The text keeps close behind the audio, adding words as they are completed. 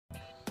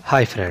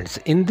Hi friends,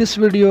 in this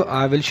video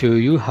I will show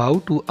you how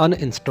to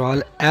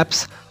uninstall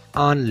apps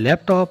on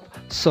laptop.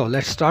 So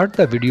let's start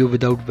the video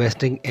without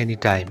wasting any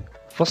time.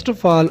 First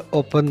of all,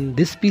 open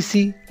this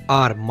PC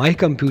or my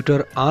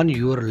computer on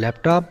your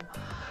laptop.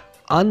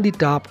 On the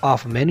top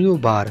of menu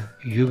bar,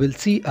 you will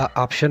see a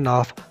option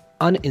of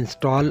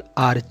uninstall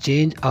or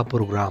change a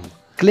program.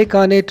 Click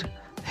on it.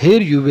 Here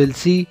you will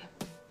see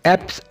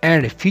apps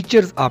and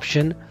features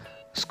option.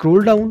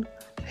 Scroll down.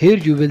 Here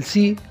you will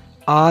see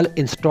all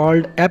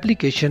installed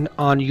application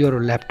on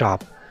your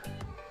laptop.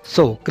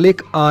 So click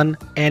on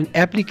an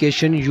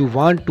application you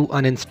want to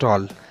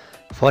uninstall.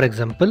 For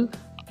example,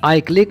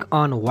 I click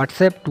on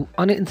WhatsApp to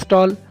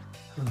uninstall.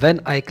 When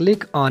I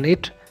click on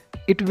it,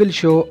 it will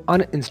show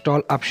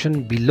uninstall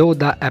option below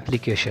the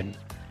application.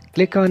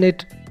 Click on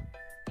it.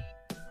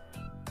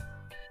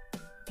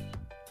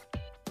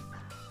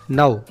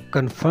 Now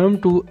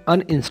confirm to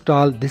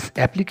uninstall this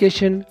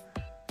application.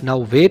 Now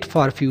wait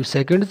for a few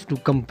seconds to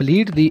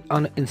complete the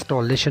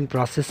uninstallation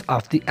process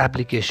of the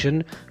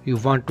application you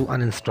want to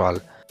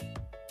uninstall.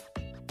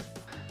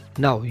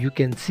 Now you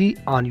can see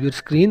on your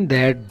screen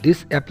that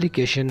this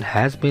application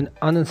has been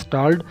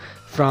uninstalled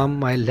from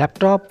my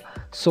laptop.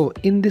 So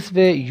in this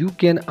way you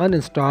can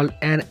uninstall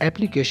an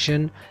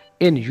application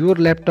in your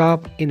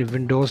laptop in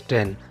Windows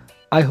 10.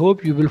 I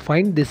hope you will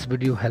find this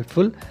video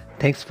helpful.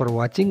 Thanks for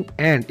watching,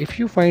 and if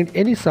you find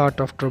any sort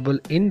of trouble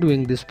in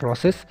doing this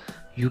process,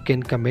 you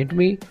can comment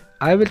me.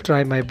 I will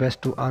try my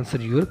best to answer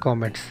your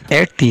comments.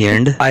 At the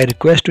end, I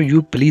request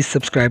you please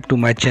subscribe to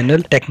my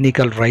channel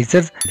Technical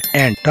Risers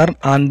and turn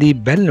on the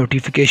bell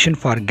notification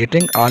for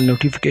getting all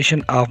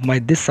notification of my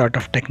this sort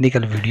of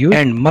technical video,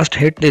 and must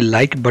hit the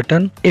like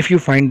button if you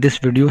find this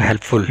video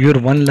helpful. Your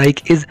one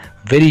like is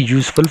very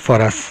useful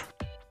for us.